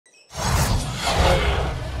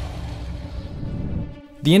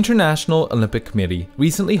The International Olympic Committee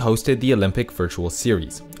recently hosted the Olympic Virtual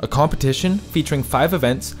Series, a competition featuring 5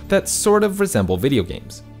 events that sort of resemble video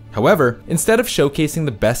games. However, instead of showcasing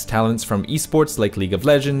the best talents from esports like League of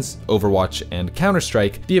Legends, Overwatch, and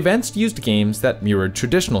Counter-Strike, the events used games that mirrored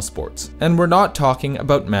traditional sports, and we're not talking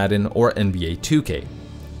about Madden or NBA 2K.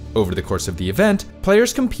 Over the course of the event,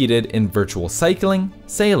 players competed in virtual cycling,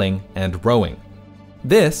 sailing, and rowing.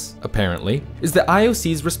 This, apparently, is the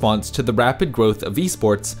IOC's response to the rapid growth of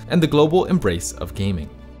esports and the global embrace of gaming.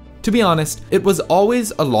 To be honest, it was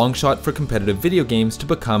always a long shot for competitive video games to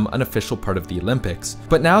become an official part of the Olympics,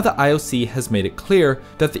 but now the IOC has made it clear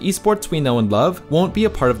that the esports we know and love won't be a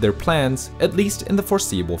part of their plans, at least in the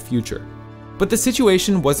foreseeable future. But the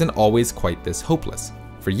situation wasn't always quite this hopeless.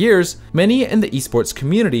 For years, many in the esports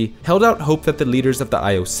community held out hope that the leaders of the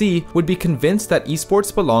IOC would be convinced that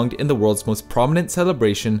esports belonged in the world's most prominent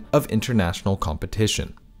celebration of international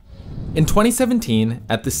competition. In 2017,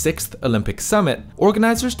 at the 6th Olympic Summit,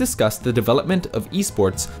 organizers discussed the development of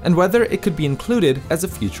esports and whether it could be included as a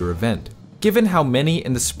future event. Given how many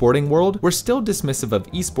in the sporting world were still dismissive of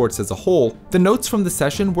esports as a whole, the notes from the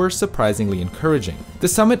session were surprisingly encouraging. The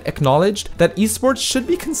summit acknowledged that esports should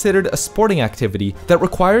be considered a sporting activity that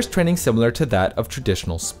requires training similar to that of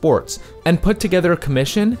traditional sports, and put together a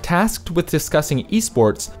commission tasked with discussing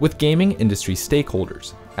esports with gaming industry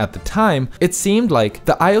stakeholders. At the time, it seemed like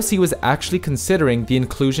the IOC was actually considering the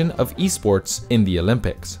inclusion of esports in the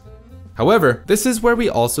Olympics. However, this is where we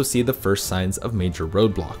also see the first signs of major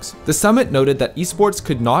roadblocks. The summit noted that esports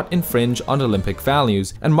could not infringe on Olympic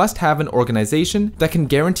values and must have an organization that can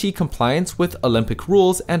guarantee compliance with Olympic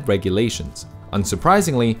rules and regulations.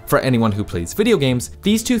 Unsurprisingly, for anyone who plays video games,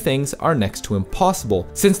 these two things are next to impossible,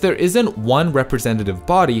 since there isn't one representative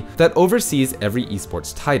body that oversees every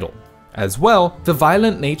esports title. As well, the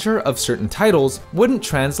violent nature of certain titles wouldn't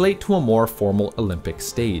translate to a more formal Olympic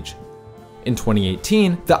stage. In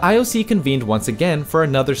 2018, the IOC convened once again for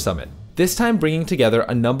another summit, this time bringing together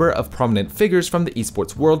a number of prominent figures from the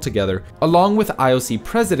esports world together, along with IOC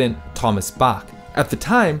President Thomas Bach. At the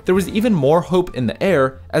time, there was even more hope in the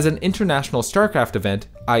air as an international StarCraft event,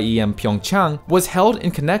 IEM Pyeongchang, was held in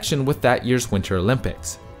connection with that year's Winter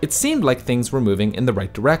Olympics. It seemed like things were moving in the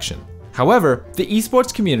right direction. However, the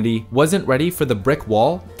esports community wasn't ready for the brick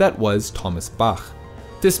wall that was Thomas Bach.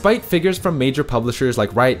 Despite figures from major publishers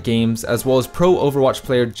like Riot Games, as well as pro Overwatch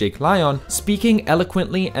player Jake Lyon, speaking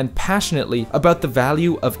eloquently and passionately about the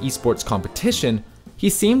value of esports competition,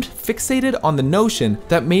 he seemed fixated on the notion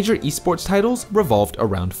that major esports titles revolved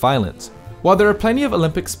around violence. While there are plenty of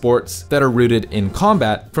Olympic sports that are rooted in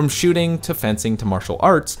combat, from shooting to fencing to martial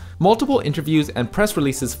arts, multiple interviews and press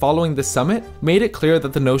releases following the summit made it clear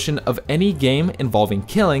that the notion of any game involving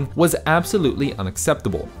killing was absolutely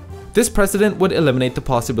unacceptable. This precedent would eliminate the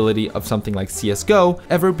possibility of something like CSGO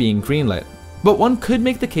ever being greenlit. But one could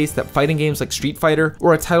make the case that fighting games like Street Fighter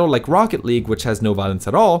or a title like Rocket League, which has no violence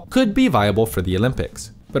at all, could be viable for the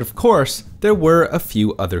Olympics. But of course, there were a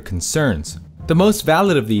few other concerns. The most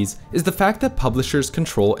valid of these is the fact that publishers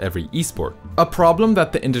control every esport, a problem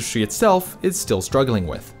that the industry itself is still struggling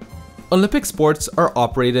with. Olympic sports are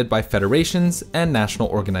operated by federations and national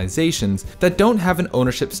organizations that don't have an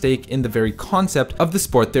ownership stake in the very concept of the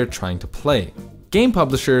sport they're trying to play. Game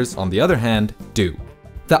publishers, on the other hand, do.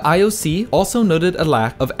 The IOC also noted a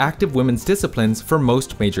lack of active women's disciplines for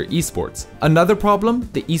most major esports. Another problem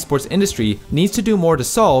the esports industry needs to do more to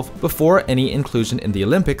solve before any inclusion in the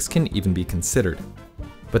Olympics can even be considered.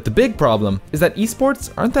 But the big problem is that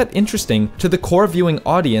esports aren't that interesting to the core viewing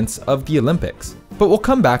audience of the Olympics. But we'll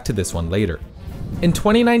come back to this one later. In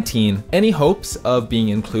 2019, any hopes of being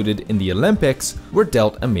included in the Olympics were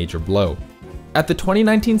dealt a major blow. At the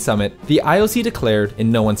 2019 summit, the IOC declared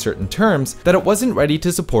in no uncertain terms that it wasn't ready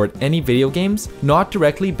to support any video games not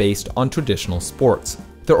directly based on traditional sports.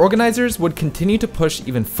 The organizers would continue to push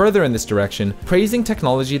even further in this direction, praising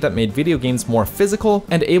technology that made video games more physical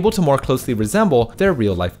and able to more closely resemble their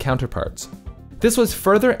real-life counterparts. This was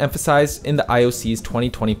further emphasized in the IOC's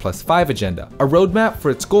 2020+5 agenda, a roadmap for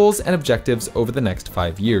its goals and objectives over the next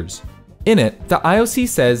 5 years. In it, the IOC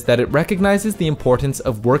says that it recognizes the importance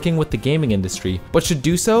of working with the gaming industry, but should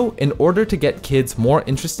do so in order to get kids more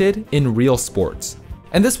interested in real sports.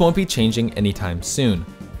 And this won't be changing anytime soon.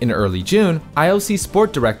 In early June, IOC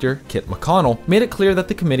Sport Director Kit McConnell made it clear that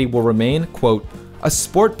the committee will remain, quote, a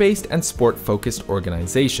sport-based and sport-focused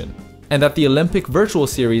organization, and that the Olympic Virtual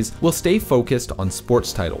Series will stay focused on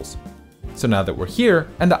sports titles. So now that we're here,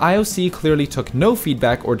 and the IOC clearly took no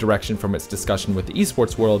feedback or direction from its discussion with the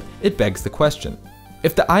esports world, it begs the question.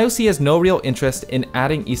 If the IOC has no real interest in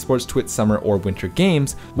adding esports to its summer or winter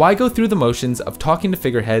games, why go through the motions of talking to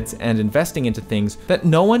figureheads and investing into things that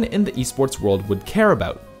no one in the esports world would care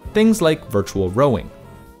about? Things like virtual rowing.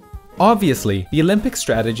 Obviously, the Olympic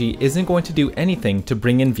strategy isn't going to do anything to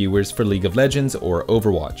bring in viewers for League of Legends or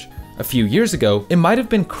Overwatch. A few years ago, it might have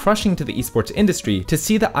been crushing to the esports industry to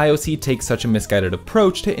see the IOC take such a misguided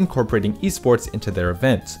approach to incorporating esports into their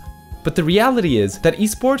events. But the reality is that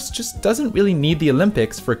esports just doesn't really need the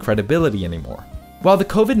Olympics for credibility anymore. While the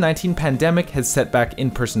COVID-19 pandemic has set back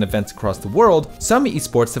in-person events across the world, some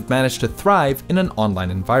esports have managed to thrive in an online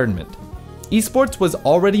environment. Esports was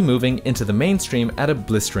already moving into the mainstream at a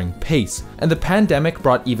blistering pace, and the pandemic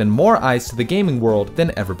brought even more eyes to the gaming world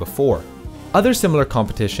than ever before. Other similar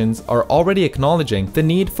competitions are already acknowledging the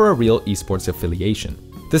need for a real esports affiliation.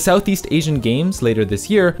 The Southeast Asian Games later this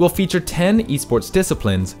year will feature 10 esports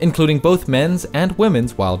disciplines, including both men's and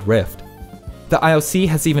women's Wild Rift. The IOC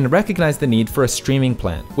has even recognized the need for a streaming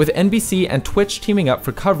plan, with NBC and Twitch teaming up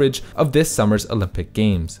for coverage of this summer's Olympic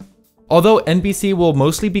Games. Although NBC will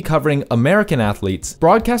mostly be covering American athletes,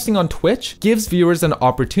 broadcasting on Twitch gives viewers an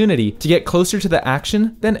opportunity to get closer to the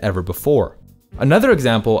action than ever before. Another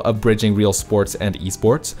example of bridging real sports and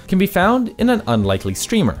esports can be found in an unlikely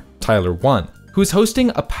streamer, Tyler1, who's hosting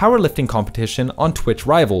a powerlifting competition on Twitch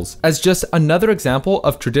Rivals as just another example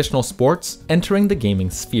of traditional sports entering the gaming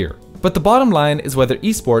sphere. But the bottom line is whether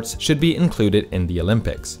esports should be included in the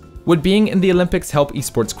Olympics. Would being in the Olympics help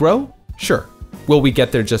esports grow? Sure. Will we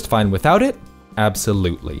get there just fine without it?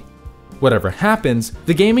 Absolutely. Whatever happens,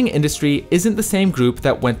 the gaming industry isn't the same group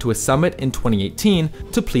that went to a summit in 2018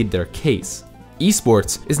 to plead their case.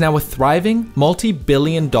 Esports is now a thriving,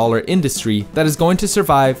 multi-billion-dollar industry that is going to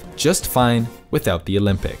survive just fine without the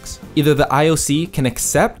Olympics. Either the IOC can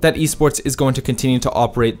accept that esports is going to continue to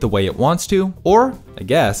operate the way it wants to, or, I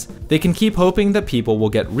guess, they can keep hoping that people will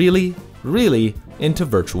get really, really into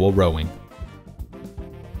virtual rowing.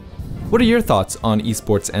 What are your thoughts on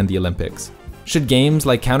esports and the Olympics? Should games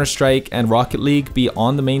like Counter-Strike and Rocket League be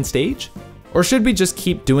on the main stage? Or should we just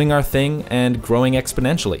keep doing our thing and growing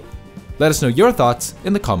exponentially? Let us know your thoughts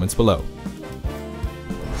in the comments below.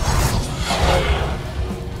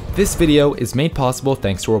 This video is made possible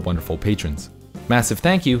thanks to our wonderful patrons. Massive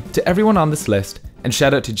thank you to everyone on this list, and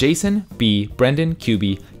shout out to Jason, B, Brendan,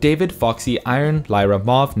 QB, David, Foxy, Iron, Lyra,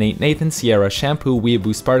 Mauve, Nate, Nathan, Sierra, Shampoo,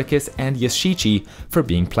 Weeaboo, Spartacus, and Yashichi for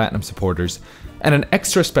being platinum supporters. And an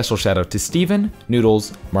extra special shout out to Steven,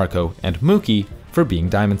 Noodles, Marco, and Mookie for being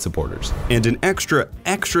diamond supporters. And an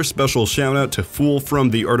extra special shout out to Fool from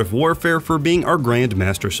The Art of Warfare for being our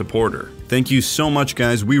Grandmaster supporter. Thank you so much,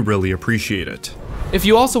 guys, we really appreciate it. If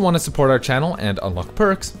you also want to support our channel and unlock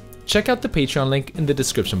perks, check out the Patreon link in the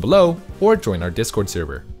description below or join our Discord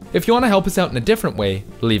server. If you want to help us out in a different way,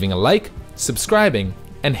 leaving a like, subscribing,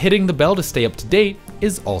 and hitting the bell to stay up to date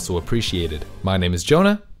is also appreciated. My name is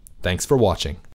Jonah, thanks for watching.